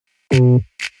Yeah,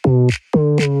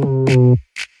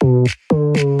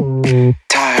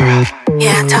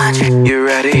 touch. You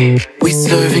ready? We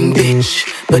serving bitch,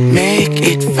 but make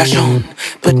it fashion.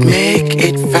 But make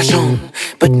it fashion.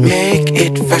 But make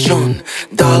it fashion.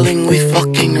 Darling, we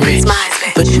fucking rich.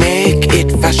 But make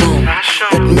it fashion.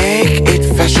 But make it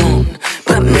fashion.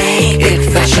 But make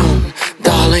it fashion.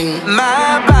 Darling,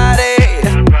 my body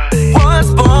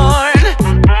was born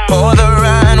for the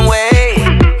runway.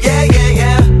 Yeah, yeah,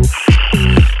 yeah.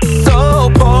 So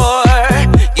poor,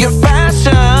 your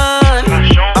fashion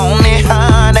only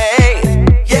honey.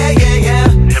 Yeah, yeah, yeah.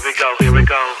 Here we go, here we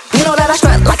go. You know that I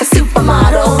strut like a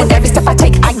supermodel, and every step I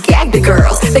take, I gag the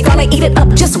girls. They gonna eat it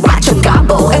up, just watch them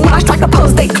gobble. And when I strike the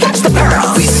pose, they catch the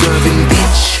pearls. We serving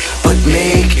bitch, but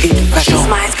make it fashion.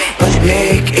 But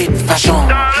make it fashion.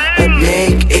 But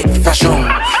make it fashion.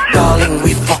 Darling,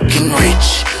 we fucking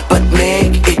rich. But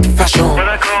make it fashion.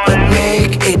 But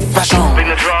make it fashion.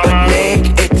 But make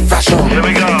it fashion.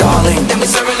 Darling, let me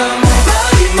serve it on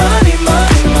money, money,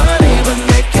 money, money. But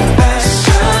make it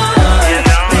fashion.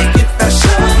 Make it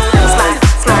fashion.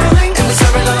 Darling, let me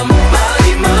serve it on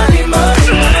money, money, money,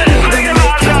 money. But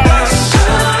make it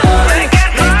fashion. Make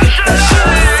it fashion.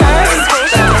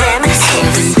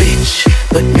 Serving bitch,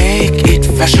 but make it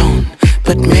fashion.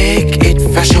 But make it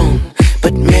fashion.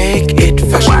 But make it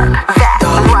fashion.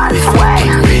 Darling, we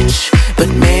fucking rich. But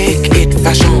make it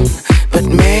fashion. But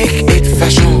make it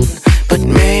fashion. But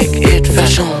make it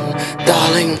fashion.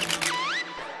 Darling,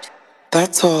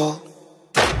 that's all.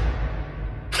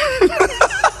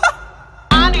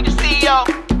 I need to see your,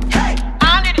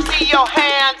 I need to see your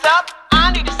hands up.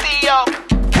 I need to see your,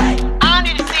 I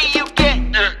need to see you get.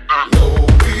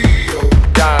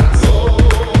 Dance.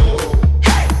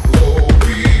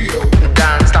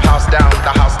 Dance, the house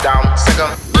down,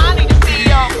 Second. I need to see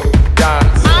your,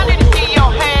 Dance. I need to see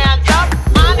your hands up.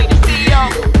 I need to see your.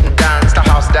 Dance, the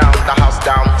house down,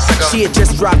 Second. She had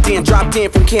just dropped in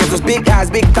from Kansas. Big eyes,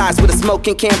 big thighs with a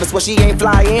smoking canvas. Well, she ain't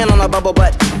fly in on a bubble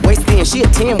butt. Waist thin, she a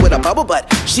 10 with a bubble butt.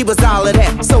 She was all of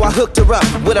that, so I hooked her up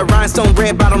with a rhinestone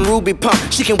red bottom ruby pump.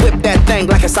 She can whip that thing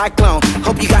like a cyclone.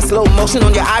 Hope you got slow motion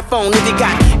on your iPhone. If you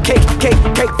got cake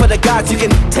for the gods, you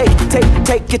can take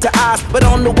it to Oz. But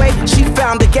on the way, she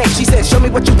found the gate. She said, show me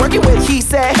what you're working with. He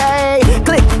said, hey,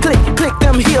 click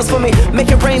them heels for me. Make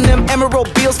it rain them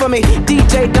emerald bills for me.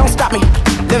 DJ, don't stop me.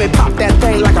 Let me pop that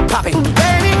thing like a poppy.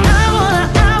 Baby, I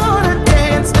wanna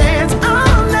dance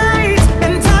all night.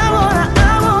 And I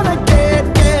wanna get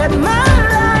my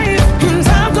life. And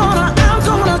I'm gonna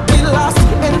get lost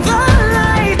in the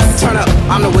lights. Turn up,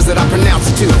 I'm the wizard, I pronounce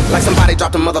it too. Like somebody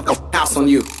dropped a motherfucking house on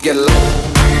you. Get low.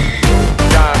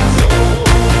 Dance.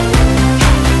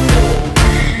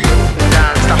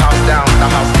 Dance, the house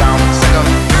down, Second.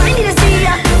 I need to see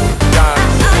ya.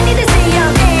 Dance. I need to see your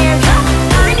hands up.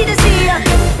 I need to see ya.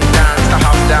 Dance, the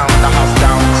house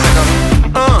down, Second.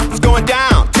 It's going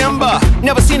down, timber.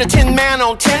 Never seen a tin man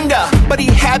on Tinder, but he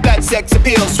had that sex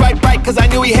appeal. Swipe right, cause I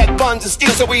knew he had funds to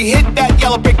steal. So we hit that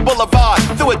yellow brick boulevard.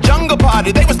 Through a jungle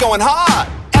party, they was going hard.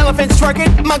 Elephants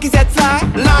twerking, monkeys that fly,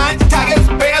 lions, tigers,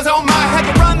 bears, oh my. Had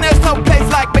to run, there's no place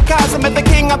like Picasso. Met the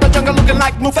king of the jungle looking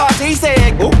like Mufasa. He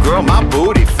said, oh girl, my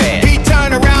booty fat. He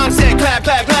turned around and said, clap,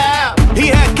 clap, clap. He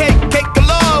had cake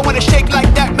galore. When it shake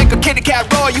like that, make a kitty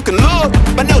cat roar. You can look,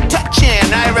 but no touching.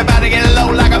 Now everybody get low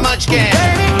like a munchkin.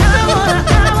 Baby, I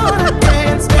wanna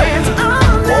dance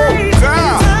all night. Oh,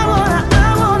 girl. And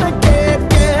I wanna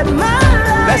get my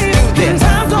life. Let's do this. And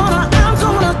I'm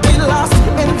gonna get lost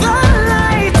in the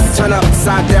lights. Turn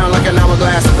upside down like an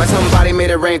hourglass. Like somebody made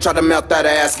it rain, tried to melt that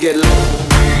ass. Get low.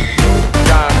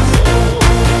 Dance.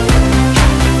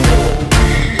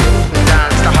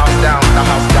 Dance, the house down,